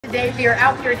Today we are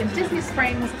out here in Disney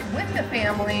Springs with the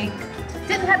family.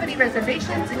 Didn't have any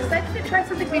reservations. Excited to try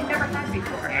something we've never had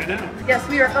before. I know. Yes,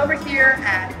 we are over here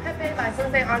at Pepe by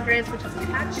Jose Andres, which is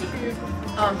attached to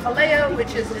Jaleo,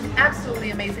 which is an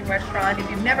absolutely amazing restaurant. If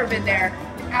you've never been there,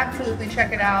 absolutely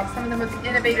check it out. Some of the most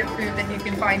innovative food that you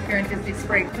can find here in Disney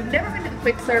Springs. We've never been to the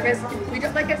quick service. We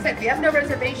don't, like I said, we have no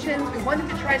reservations. We wanted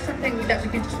to try something that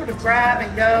we can just sort of grab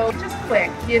and go, just quick,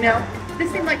 you know.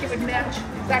 This seemed like it would match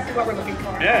exactly what we're looking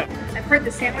for. Yeah. I've heard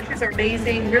the sandwiches are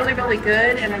amazing, really, really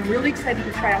good, and I'm really excited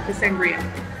to try out the sangria.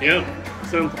 Yeah,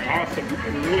 sounds awesome.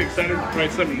 I'm really excited to try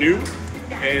something new.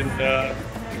 And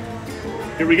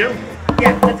here we go.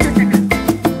 Yeah, let's go check it out.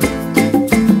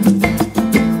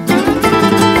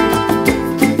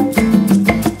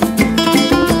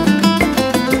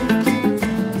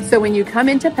 So when you come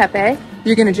into Pepe,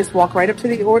 you're going to just walk right up to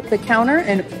the counter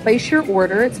and place your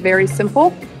order. It's very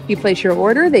simple. You place your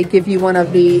order, they give you one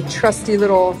of the trusty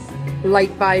little light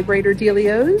vibrator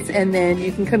dealios, and then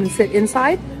you can come and sit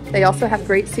inside. They also have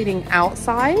great seating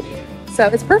outside. So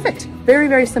it's perfect. Very,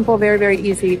 very simple, very, very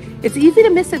easy. It's easy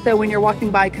to miss it though when you're walking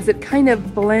by because it kind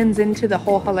of blends into the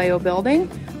whole Jaleo building,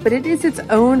 but it is its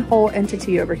own whole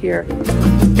entity over here.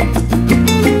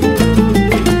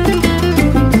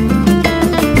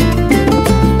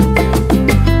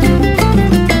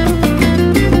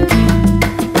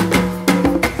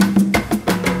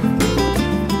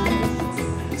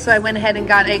 So I went ahead and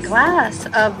got a glass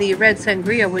of the red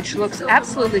sangria, which looks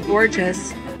absolutely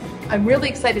gorgeous. I'm really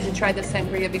excited to try this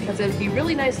sangria because it would be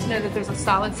really nice to know that there's a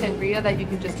solid sangria that you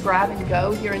can just grab and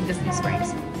go here in Disney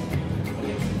Springs.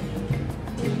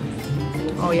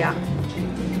 Oh yeah.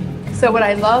 So what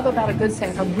I love about a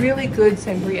really good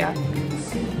sangria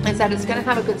is that it's gonna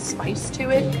have a good spice to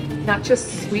it, not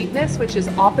just sweetness, which is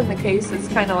often the case. It's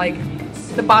kind of like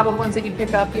the bottled ones that you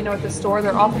pick up, you know, at the store.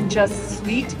 They're often just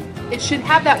sweet. It should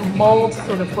have that mulled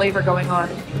sort of flavor going on.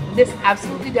 This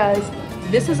absolutely does.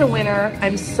 This is a winner.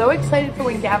 I'm so excited for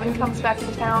when Gavin comes back to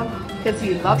town because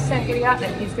he loves sangria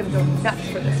and he's gonna go nuts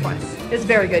for this one. It's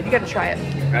very good. You gotta try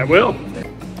it. I will.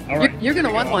 All right. You're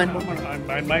gonna want one.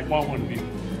 I might want one.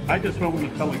 I just went with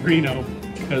the Pellegrino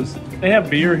because they have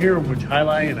beer here, which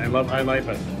Highlight, and I love Highlight,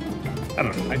 but I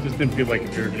don't know. I just didn't feel like a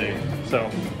beer today.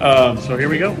 So, so here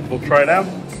we go. We'll try it out.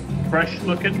 Fresh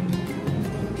looking.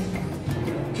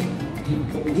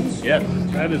 Yes,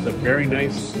 that is a very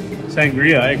nice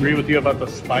sangria. I agree with you about the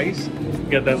spice. You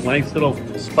get that nice little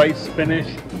spice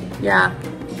finish. Yeah.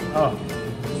 Oh,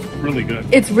 really good.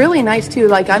 It's really nice too.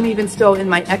 Like I'm even still in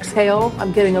my exhale.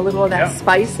 I'm getting a little of that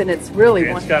spice, and it's really.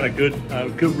 It's got a good,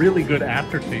 really good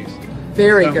aftertaste.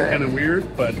 Very good. Kind of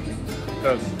weird, but it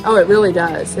does. Oh, it really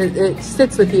does. It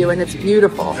sits with you, and it's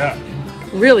beautiful. Yeah.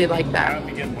 Really like that. I'll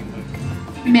be getting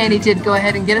one. Manny did go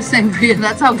ahead and get a sangria.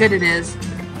 That's how good it is.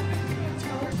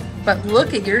 But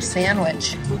look at your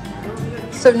sandwich.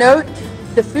 So note,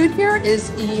 the food here is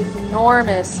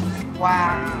enormous.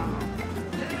 Wow.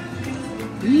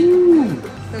 Ooh,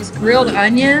 those grilled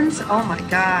onions. Oh my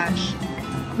gosh.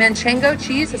 Manchego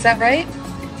cheese, is that right?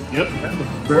 Yep, that was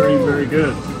very, very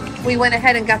good. We went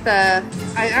ahead and got the,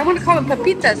 I want to call them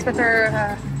papitas, but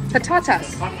they're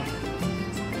patatas.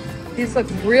 These look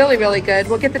really, really good.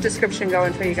 We'll get the description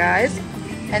going for you guys.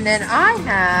 And then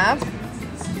I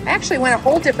actually went a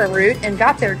whole different route and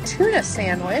got their tuna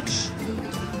sandwich.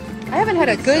 I haven't had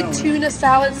a good tuna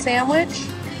salad sandwich.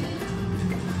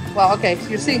 Well, okay, so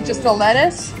you're seeing just the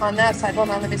lettuce on that side.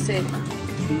 Hold on, let me see.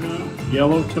 Tuna,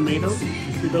 yellow tomatoes.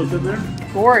 You see those in there?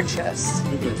 Gorgeous. I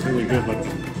think it's really good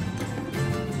looking.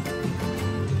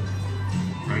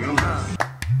 Right on.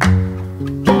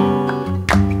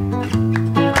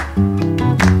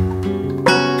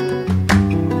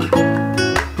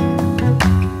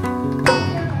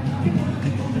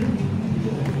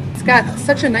 It's got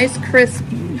such a nice crisp,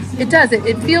 it does,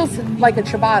 it feels like a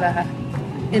ciabatta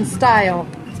in style,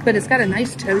 but it's got a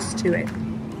nice toast to it.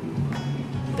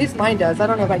 At least mine does, I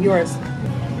don't know about yours.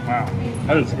 Wow,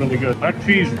 that is really good. That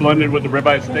cheese blended with the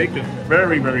ribeye steak is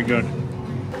very, very good.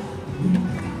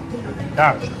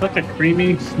 Gosh, such a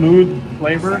creamy, smooth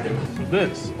flavor. So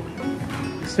this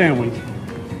sandwich,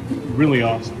 really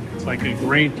awesome. It's like a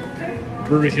great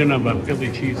version of a Philly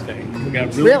cheesesteak. We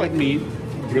got really good meat,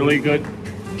 really good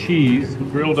cheese,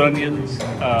 grilled onions,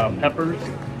 peppers,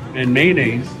 and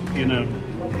mayonnaise in a.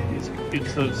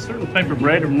 It's a certain type of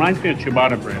bread. It reminds me of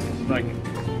ciabatta bread.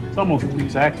 It's almost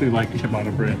exactly like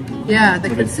ciabatta bread. Yeah, the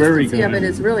consistency of it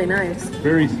is really nice.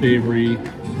 Very savory.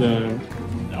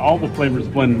 All the flavors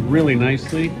blend really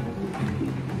nicely.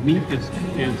 Meat is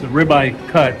a ribeye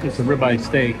cut. It's a ribeye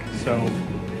steak. So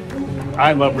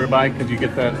I love ribeye because you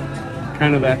get that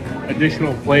kind of that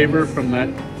additional flavor from that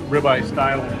ribeye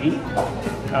style meat.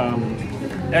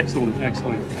 Excellent,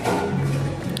 excellent.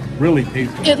 Really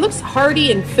tasty. It looks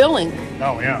hearty and filling.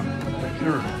 Oh yeah, for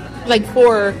sure. Like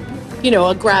for, you know,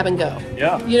 a grab and go.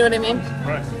 Yeah. You know what I mean?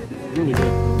 Right. Really good.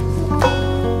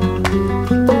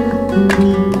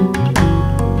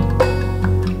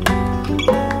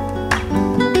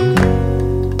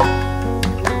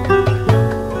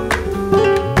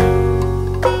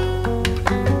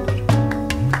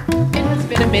 It has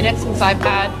been a minute since I've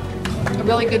had a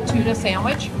really good tuna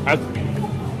sandwich.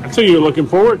 That's what you're looking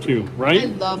forward to, I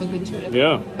right? love a good tuna.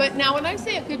 Yeah. But now when I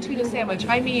say a good tuna sandwich,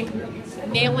 I mean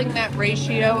nailing that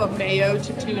ratio of mayo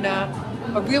to tuna,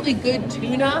 a really good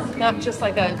tuna, not just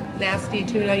like a nasty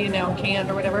tuna, you know, canned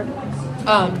or whatever.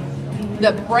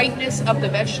 The brightness of the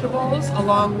vegetables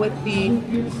along with the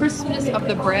crispness of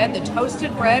the bread, the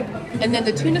toasted bread, and then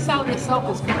the tuna salad itself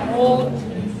is cold,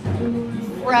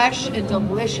 fresh, and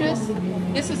delicious.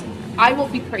 I will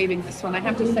be craving this one, I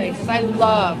have to say, because I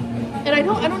love, and I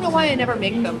don't know why I never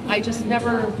make them. I just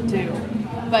never do.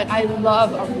 But I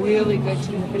love a really good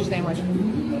tuna fish sandwich.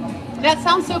 That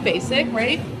sounds so basic,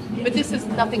 right? But this is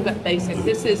nothing but basic.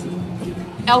 This is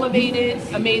elevated,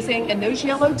 amazing, and those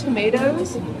yellow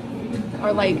tomatoes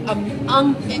are like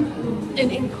an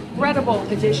incredible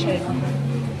addition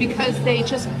because they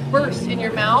just burst in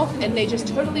your mouth and they just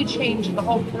totally change the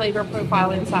whole flavor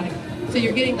profile inside. So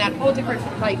you're getting that whole different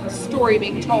like story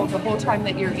being told the whole time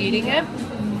that you're eating it.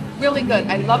 Really good.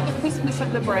 I love the crispness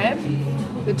of the bread.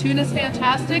 The tuna's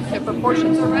fantastic. The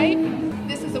proportions are right.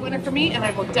 This is a winner for me, and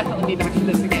I will definitely be back to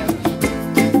this again.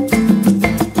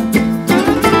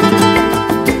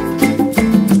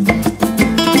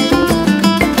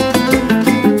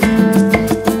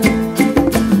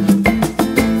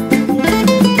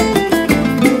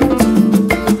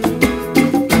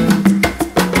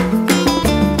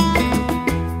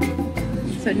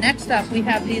 So next up, we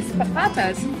have these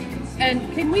patatas.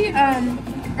 And can we,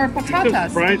 or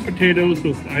patatas? Fried potatoes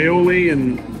with aioli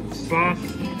and sauce.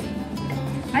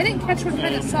 I didn't catch what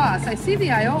kind of sauce. I see the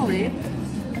aioli.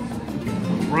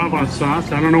 Brava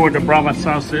sauce. I don't know what the Brava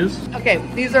sauce is. Okay,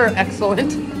 these are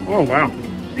excellent. Oh, wow.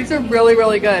 These are really,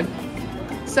 really good.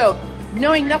 So,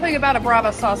 knowing nothing about a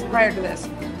Brava sauce prior to this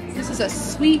is a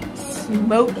sweet,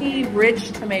 smoky,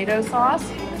 rich tomato sauce.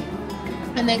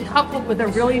 And then coupled with a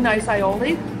really nice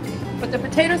aioli. But the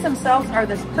potatoes themselves are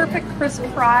this perfect crisp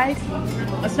fry.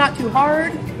 It's not too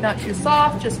hard, not too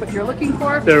soft, just what you're looking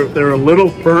for. They're a little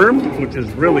firm, which is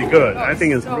really good. Oh, I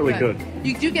think it's so really good.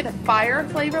 You do get a fire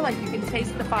flavor, like you can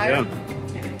taste the fire.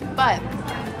 Yeah. But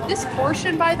this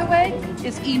portion, by the way,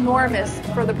 is enormous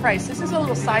for the price. This is a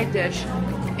little side dish,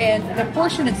 and the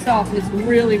portion itself is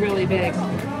really, really big.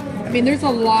 I mean, there's a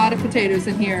lot of potatoes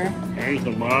in here. There's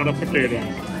a lot of potatoes.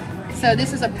 So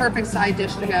this is a perfect side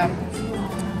dish to go.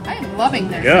 I am loving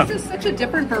this. Yeah. This is such a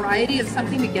different variety of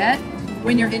something to get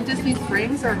when you're in Disney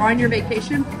Springs or on your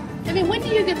vacation. I mean, when do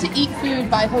you get to eat food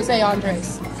by Jose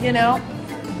Andres, you know?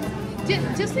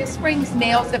 Disney Springs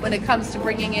nails it when it comes to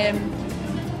bringing in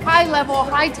high level,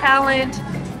 high talent,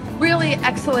 really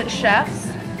excellent chefs,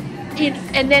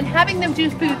 and then having them do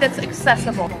food that's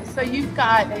accessible. So you've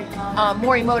got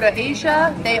Morimoto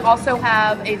Asia. They also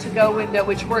have a to-go window,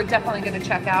 which we're definitely going to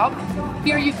check out.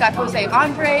 Here you've got Jose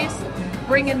Andres,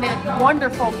 bringing in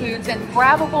wonderful foods and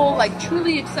grabbable, like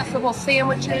truly accessible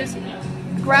sandwiches,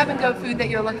 grab and go food that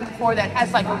you're looking for that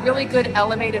has like a really good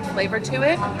elevated flavor to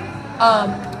it.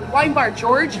 Wine Bar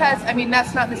George has, I mean,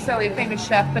 that's not necessarily a famous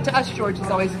chef, but to us, George is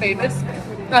always famous.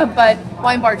 But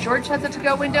Wine Bar George has a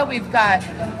to-go window. We've got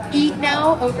Eat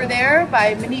Now over there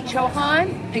by Manit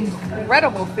Chauhan.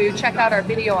 Incredible food. Check out our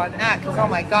video on that because, oh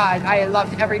my God, I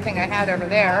loved everything I had over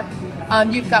there.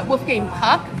 You've got Wolfgang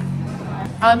Puck.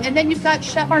 And then you've got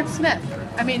Chef Art Smith.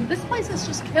 I mean, this place is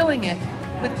just killing it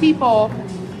with people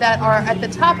that are at the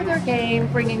top of their game,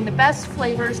 bringing the best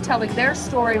flavors, telling their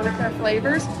story with their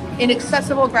flavors in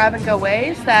accessible grab-and-go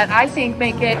ways that I think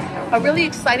make it a really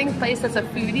exciting place as a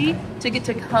foodie to get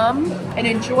to come and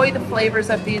enjoy the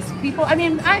flavors of these people. I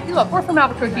mean, look, we're from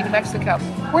Albuquerque, New Mexico.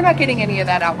 We're not getting any of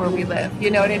that out where we live, you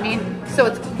know what I mean? So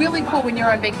it's really cool when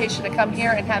you're on vacation to come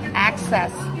here and have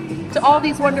access to all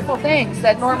these wonderful things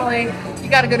that normally you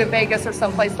got to go to Vegas or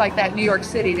someplace like that, New York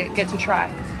City, to get to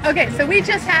try. Okay, so we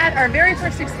just had our very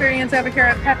first experience over here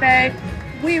at Pepe.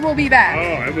 We will be back.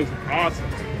 Oh, it was awesome.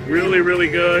 Really, really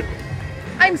good.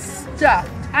 I'm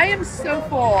stuffed. I am so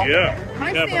full. Yeah.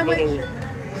 My Have sandwich. a little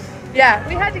Yeah,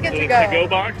 we had to get to go. to-go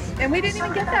box. And we didn't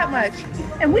even get that much.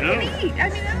 And we No. can eat. I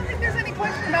mean, I don't think there's any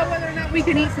question about whether or not we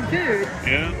can eat some food.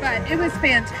 Yeah. But it was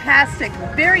fantastic.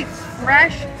 Very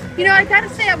fresh. You know, I gotta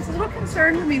say, I was a little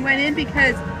concerned when we went in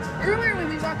because earlier when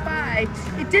we walked by,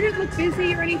 it didn't look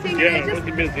busy or anything. Yeah, it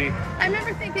wasn't busy. I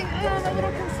remember thinking, oh, I'm a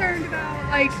little concerned about,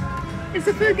 like, is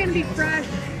the food going to be fresh?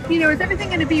 You know, is everything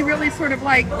going to be really sort of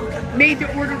like made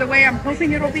to order the way I'm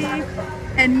hoping it'll be?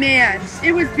 And man,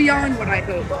 it was beyond what I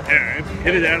hoped. Yeah, it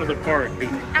hit it out of the park. It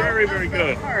was very, very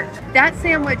good. That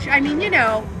sandwich, I mean, you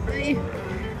know,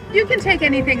 you can take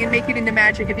anything and make it into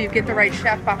magic if you get the right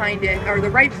chef behind it or the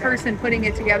right person putting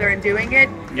it together and doing it.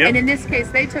 Yep. And in this case,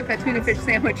 they took a tuna fish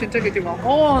sandwich and took it to a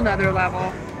whole nother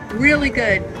level. Really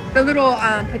good. The little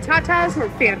patatas were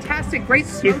fantastic. Great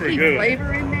smoky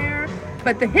flavor in there.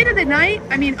 But the hit of the night,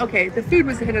 I mean, okay, the food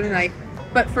was the hit of the night.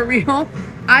 But for real,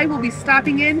 I will be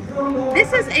stopping in.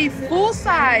 This is a full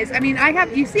size. I mean,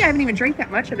 you see, I haven't even drank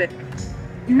that much of it.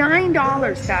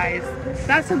 $9, guys.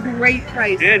 That's a great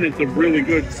price. And it's a really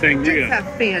good sangria. It's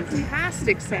a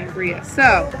fantastic sangria.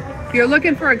 So, if you're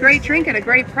looking for a great drink at a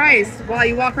great price while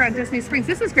you walk around Disney Springs,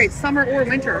 this is great summer or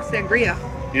winter sangria.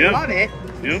 Yep. Love it.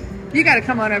 Yep. You got to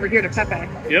come on over here to Pepe.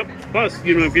 Yep. Plus,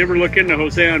 you know, if you ever look into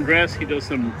Jose Andres, he does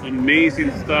some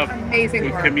amazing stuff. Amazing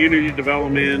with work. Community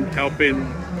development, helping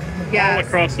all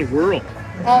across the world.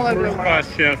 All over the world.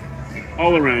 First-class chef,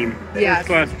 all around. Yes.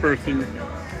 First-class person.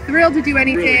 Thrilled to do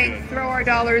anything, Really throw our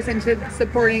dollars into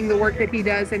supporting the work that he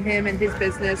does and him and his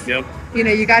business. Yep. You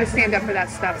know, you got to stand up for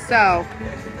that stuff. So,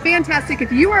 fantastic.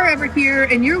 If you are ever here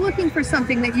and you're looking for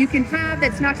something that you can have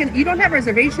that's not going to, you don't have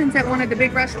reservations at one of the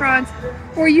big restaurants,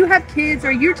 or you have kids,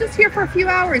 or you're just here for a few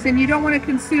hours and you don't want to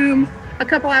consume a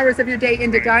couple hours of your day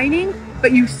into dining,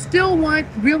 but you still want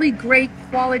really great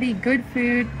quality, good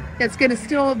food that's going to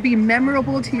still be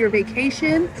memorable to your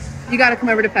vacation, you got to come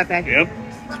over to Pepe. Yep.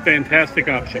 It's a fantastic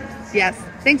option. Yes.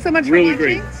 Thanks so much for Really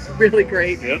watching. great. Really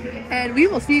great. Yep. And we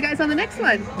will see you guys on the next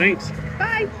one. Thanks.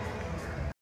 Bye.